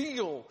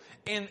real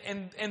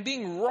and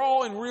being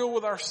raw and real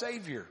with our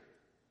Savior.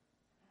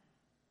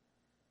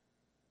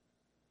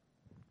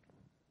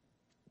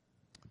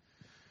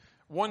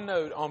 One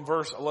note on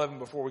verse 11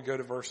 before we go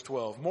to verse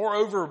 12.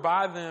 Moreover,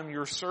 by them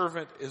your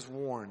servant is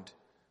warned.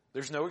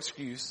 There's no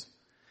excuse.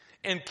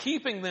 In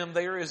keeping them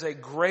there is a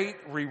great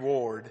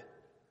reward.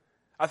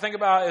 I think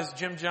about, as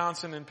Jim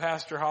Johnson and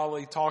Pastor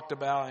Holly talked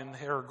about and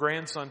her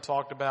grandson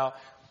talked about,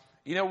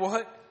 you know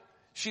what?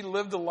 She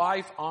lived a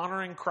life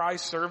honoring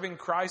Christ, serving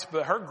Christ,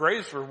 but her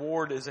greatest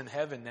reward is in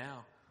heaven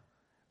now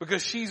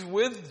because she's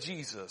with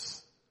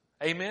Jesus.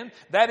 Amen.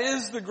 That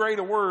is the great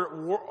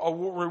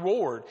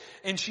reward.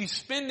 And she's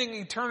spending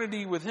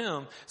eternity with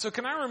Him. So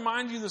can I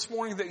remind you this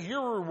morning that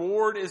your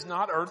reward is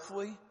not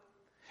earthly?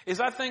 As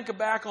I think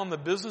back on the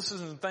businesses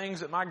and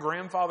things that my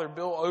grandfather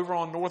built over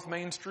on North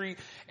Main Street,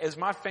 as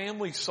my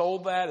family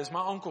sold that, as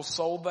my uncle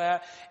sold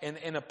that,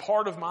 and a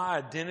part of my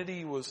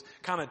identity was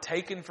kind of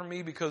taken from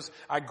me because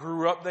I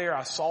grew up there,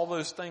 I saw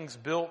those things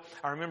built.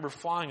 I remember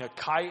flying a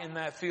kite in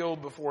that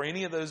field before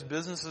any of those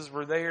businesses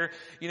were there.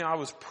 You know, I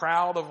was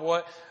proud of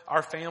what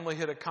our family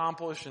had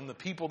accomplished and the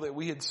people that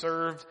we had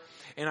served.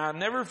 And I'll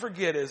never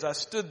forget, as I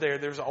stood there,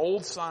 there's an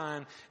old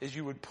sign as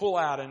you would pull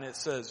out and it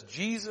says,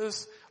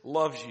 Jesus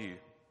loves you.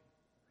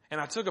 And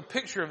I took a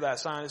picture of that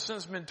sign. It's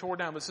since been torn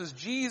down, but it says,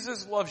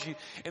 Jesus loves you.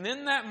 And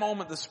in that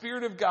moment, the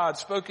Spirit of God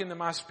spoke into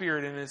my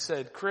spirit and it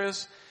said,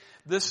 Chris,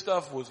 this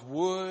stuff was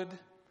wood,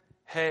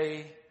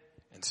 hay,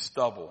 and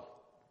stubble.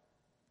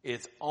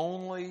 It's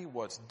only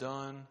what's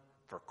done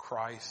for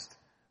Christ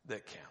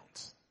that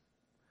counts.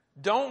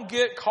 Don't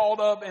get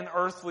caught up in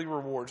earthly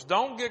rewards.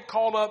 Don't get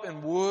caught up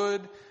in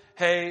wood,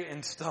 hay,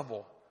 and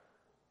stubble.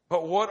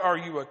 But what are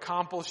you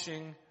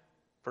accomplishing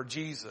for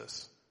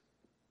Jesus?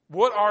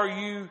 What are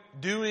you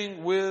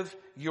doing with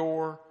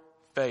your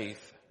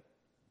faith?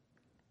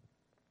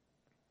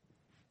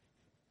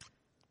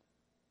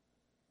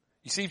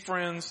 You see,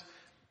 friends,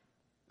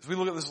 as we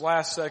look at this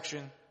last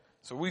section,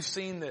 so we've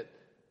seen that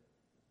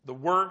the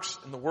works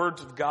and the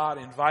words of God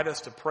invite us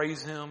to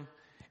praise Him.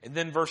 And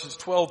then verses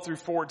 12 through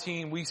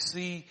 14, we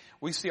see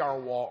our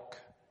walk.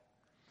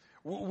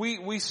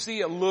 We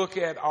see a look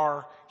at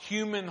our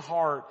human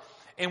heart,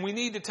 and we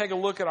need to take a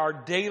look at our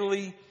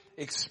daily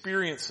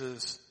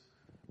experiences.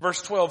 Verse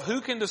 12,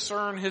 who can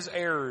discern his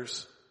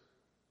errors?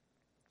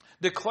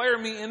 Declare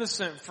me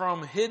innocent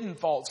from hidden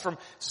faults, from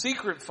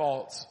secret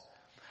faults.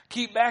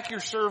 Keep back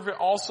your servant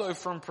also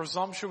from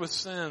presumptuous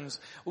sins.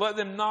 Let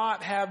them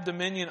not have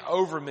dominion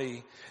over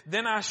me.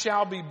 Then I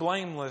shall be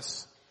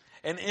blameless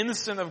and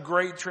innocent of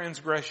great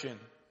transgression.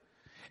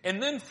 And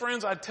then,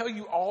 friends, I tell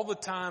you all the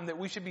time that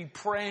we should be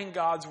praying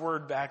God's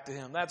word back to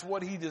Him. That's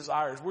what He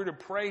desires. We're to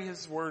pray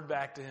His word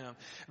back to Him.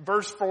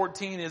 Verse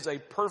 14 is a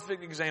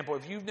perfect example.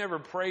 If you've never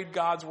prayed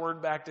God's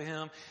word back to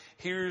Him,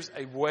 here's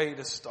a way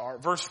to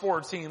start. Verse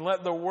 14,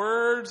 let the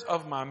words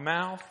of my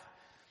mouth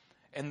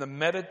and the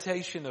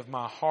meditation of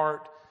my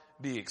heart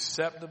be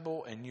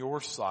acceptable in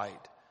your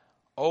sight,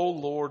 O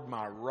Lord,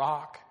 my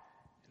rock,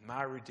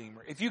 my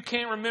Redeemer. If you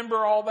can't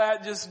remember all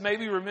that, just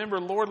maybe remember,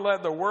 Lord,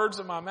 let the words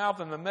of my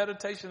mouth and the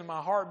meditation of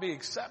my heart be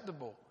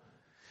acceptable.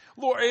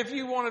 Lord, if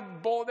you want to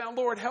boil it down,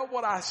 Lord, help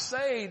what I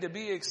say to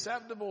be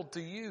acceptable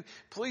to you,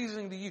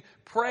 pleasing to you.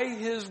 Pray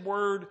His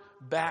word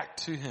back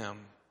to Him.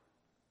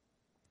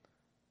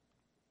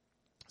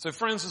 So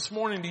friends, this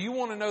morning, do you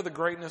want to know the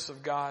greatness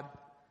of God?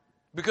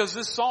 Because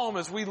this psalm,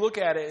 as we look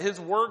at it, His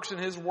works and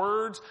His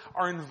words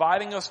are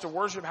inviting us to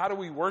worship. How do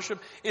we worship?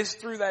 It's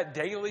through that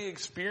daily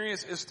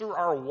experience. It's through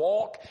our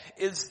walk.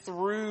 It's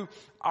through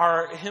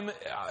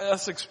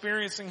us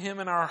experiencing Him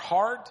in our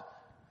heart.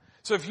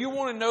 So if you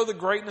want to know the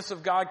greatness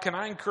of God, can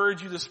I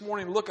encourage you this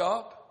morning, look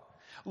up.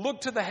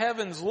 Look to the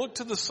heavens. Look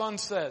to the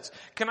sunsets.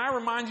 Can I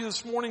remind you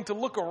this morning to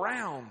look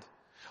around?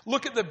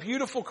 Look at the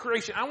beautiful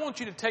creation. I want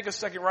you to take a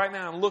second right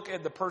now and look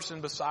at the person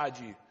beside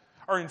you,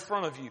 or in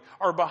front of you,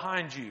 or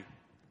behind you.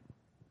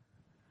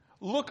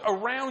 Look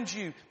around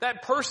you.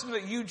 That person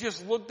that you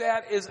just looked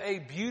at is a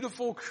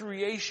beautiful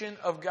creation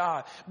of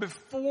God.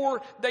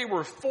 Before they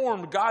were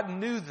formed, God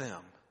knew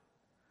them.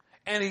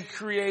 And He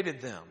created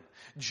them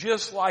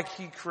just like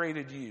He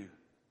created you.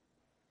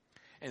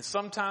 And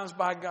sometimes,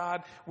 by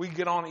God, we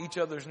get on each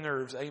other's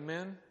nerves.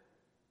 Amen?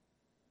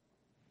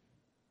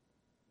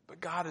 But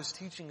God is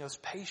teaching us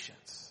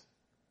patience,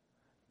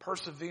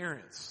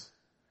 perseverance.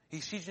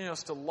 He's teaching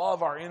us to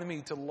love our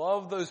enemy, to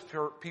love those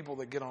people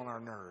that get on our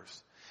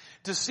nerves.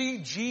 To see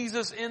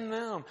Jesus in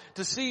them,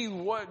 to see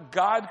what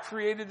God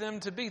created them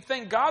to be.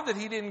 Thank God that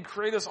He didn't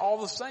create us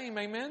all the same,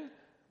 amen?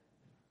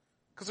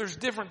 Because there's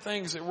different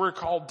things that we're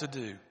called to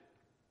do.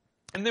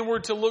 And then we're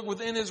to look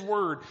within His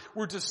Word.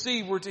 We're to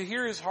see, we're to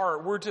hear His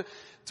heart. We're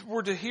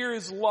to hear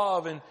His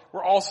love, and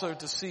we're also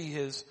to see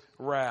His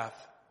wrath.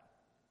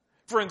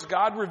 Friends,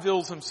 God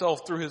reveals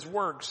Himself through His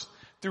works,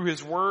 through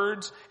His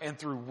words, and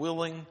through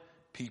willing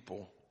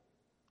people.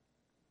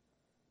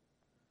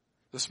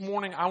 This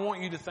morning, I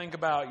want you to think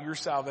about your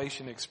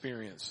salvation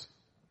experience.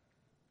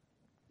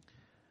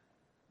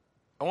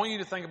 I want you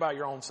to think about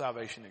your own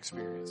salvation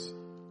experience.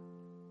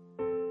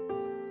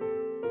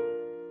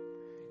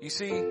 You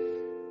see,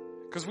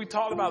 because we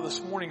talked about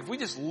this morning, if we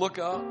just look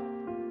up,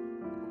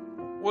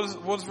 what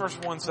does verse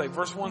 1 say?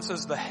 Verse 1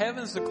 says, the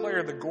heavens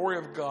declare the glory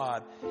of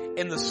God,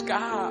 and the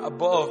sky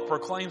above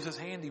proclaims His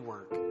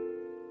handiwork.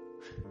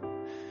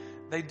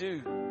 They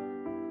do.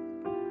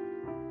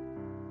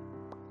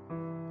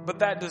 But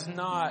that does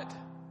not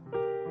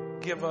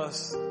give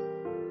us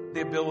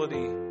the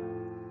ability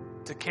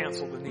to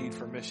cancel the need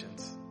for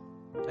missions.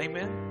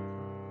 Amen?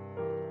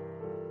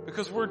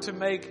 Because we're to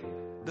make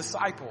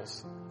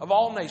disciples of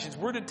all nations.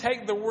 We're to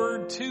take the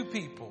word to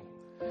people.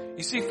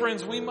 You see,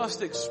 friends, we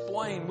must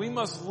explain, we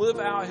must live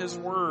out His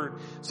word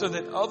so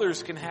that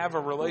others can have a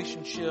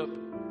relationship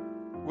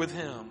with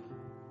Him.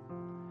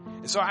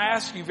 And so I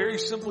ask you very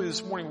simply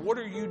this morning, what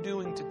are you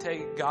doing to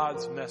take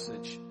God's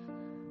message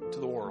to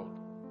the world?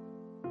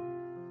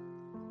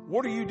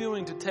 What are you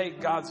doing to take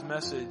God's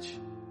message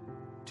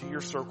to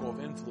your circle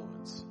of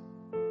influence?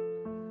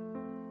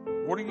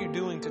 What are you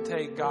doing to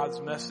take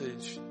God's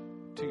message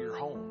to your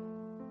home?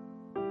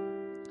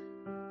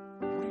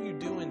 What are you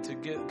doing to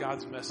get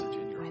God's message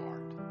in your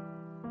heart?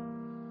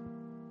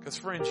 Because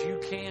friends, you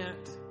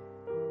can't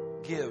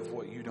give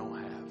what you don't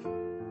have.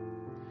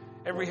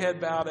 Every head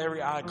bowed,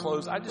 every eye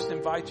closed. I just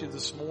invite you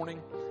this morning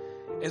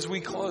as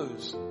we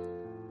close,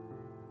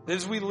 that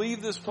as we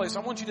leave this place,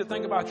 I want you to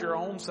think about your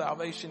own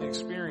salvation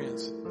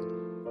experience.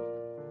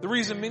 The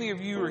reason many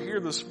of you are here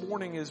this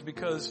morning is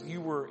because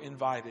you were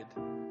invited.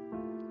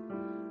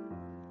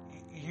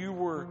 You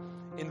were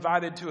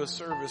invited to a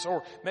service,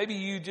 or maybe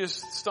you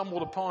just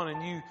stumbled upon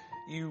and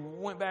you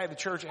went back to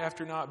church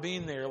after not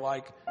being there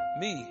like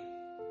me.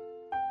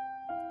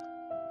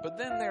 But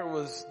then there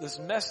was this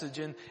message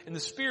and the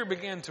Spirit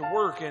began to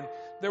work, and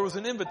there was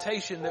an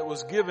invitation that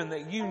was given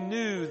that you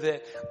knew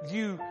that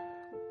you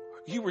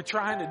were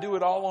trying to do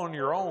it all on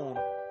your own.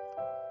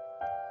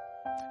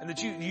 And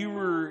that you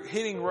were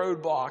hitting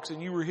roadblocks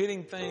and you were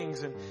hitting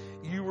things and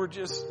you were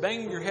just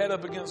banging your head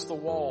up against the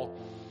wall.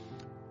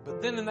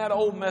 But then in that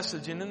old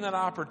message and in that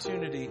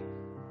opportunity,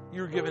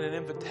 you were given an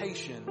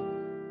invitation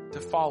to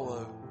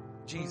follow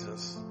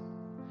Jesus.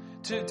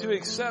 To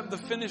accept the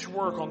finished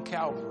work on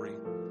Calvary.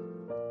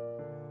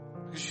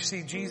 Because you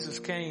see, Jesus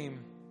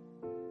came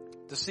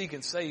to seek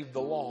and save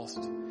the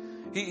lost.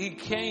 He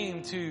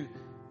came to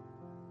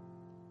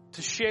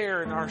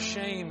share in our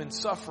shame and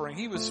suffering.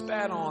 He was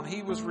spat on.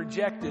 He was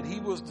rejected. He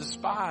was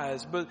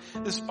despised. But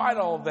despite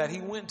all of that, He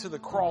went to the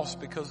cross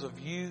because of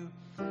you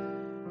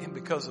and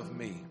because of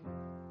me.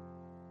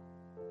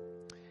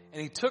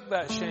 And He took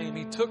that shame.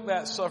 He took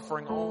that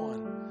suffering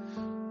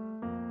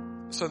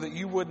on so that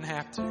you wouldn't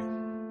have to.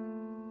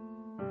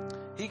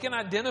 He can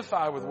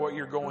identify with what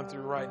you're going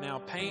through right now.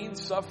 Pain,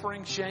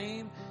 suffering,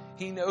 shame.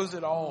 He knows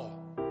it all.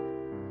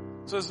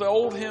 So as the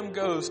old hymn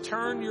goes,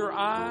 turn your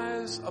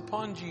eyes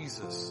upon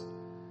Jesus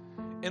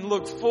and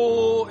look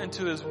full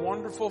into His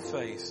wonderful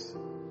face.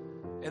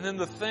 And then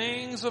the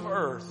things of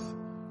earth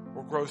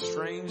will grow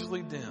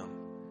strangely dim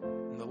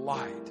in the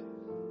light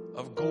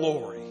of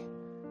glory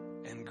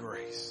and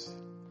grace.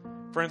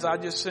 Friends, I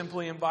just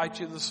simply invite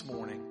you this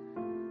morning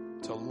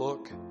to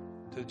look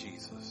to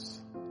Jesus.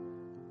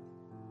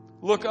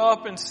 Look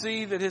up and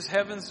see that His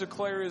heavens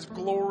declare His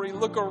glory.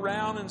 Look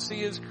around and see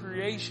His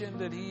creation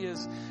that He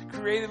has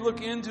created.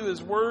 Look into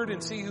His word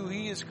and see who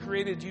He has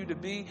created you to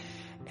be.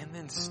 And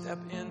then step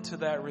into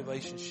that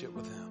relationship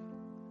with Him.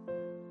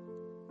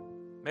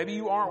 Maybe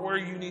you aren't where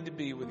you need to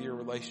be with your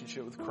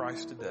relationship with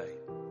Christ today.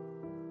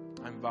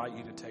 I invite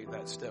you to take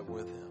that step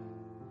with Him.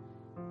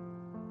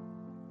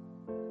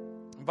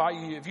 I invite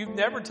you, if you've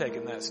never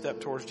taken that step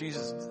towards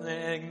Jesus, and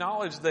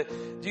acknowledge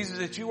that Jesus,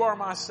 that you are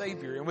my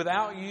Savior, and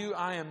without you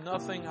I am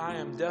nothing. I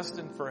am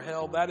destined for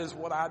hell. That is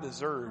what I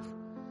deserve.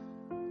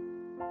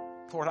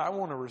 Lord, I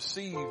want to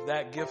receive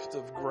that gift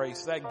of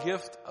grace, that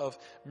gift of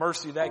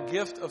mercy, that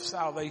gift of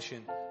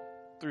salvation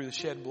through the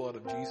shed blood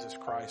of Jesus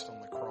Christ on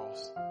the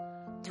cross.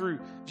 Through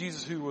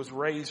Jesus who was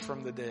raised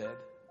from the dead,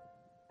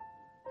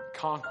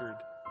 conquered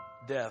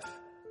death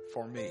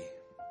for me.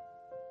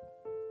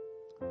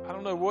 I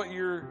don't know what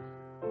you're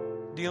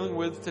dealing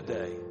with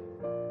today,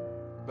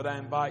 but I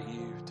invite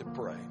you to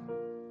pray.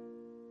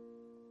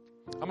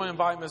 I'm going to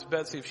invite Miss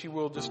Betsy, if she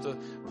will, just to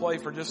play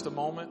for just a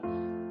moment.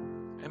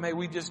 And may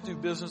we just do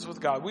business with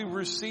God. We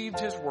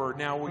received His word.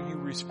 Now will you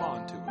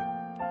respond to it?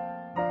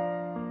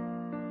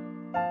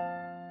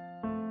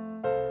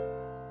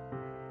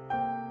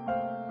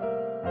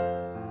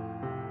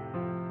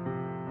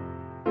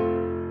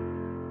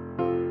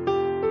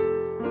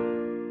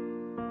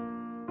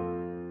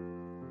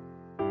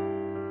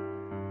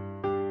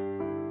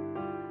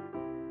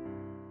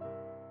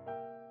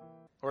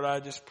 Lord, I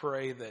just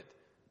pray that,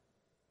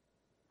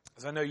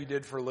 as I know you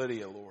did for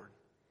Lydia, Lord,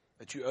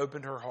 that you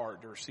opened her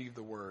heart to receive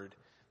the word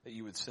that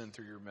you would send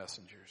through your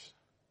messengers.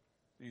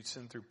 That you'd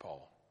send through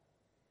Paul.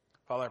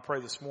 Father, I pray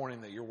this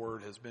morning that your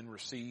word has been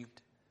received.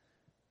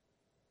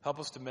 Help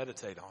us to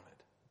meditate on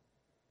it.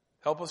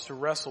 Help us to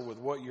wrestle with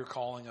what you're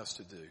calling us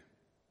to do.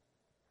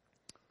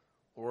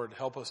 Lord,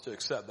 help us to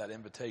accept that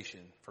invitation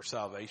for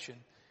salvation,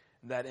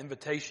 and that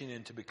invitation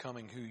into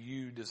becoming who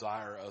you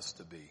desire us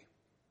to be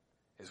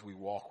as we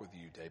walk with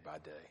you day by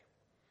day.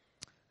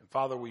 And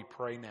Father, we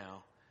pray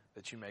now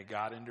that you may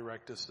guide and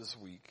direct us this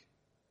week.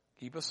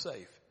 Keep us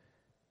safe.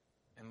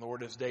 And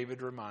Lord, as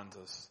David reminds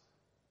us,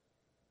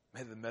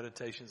 may the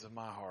meditations of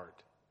my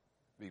heart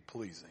be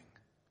pleasing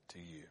to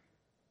you.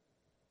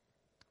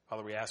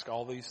 Father, we ask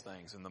all these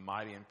things in the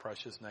mighty and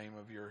precious name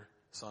of your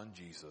Son,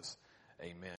 Jesus. Amen.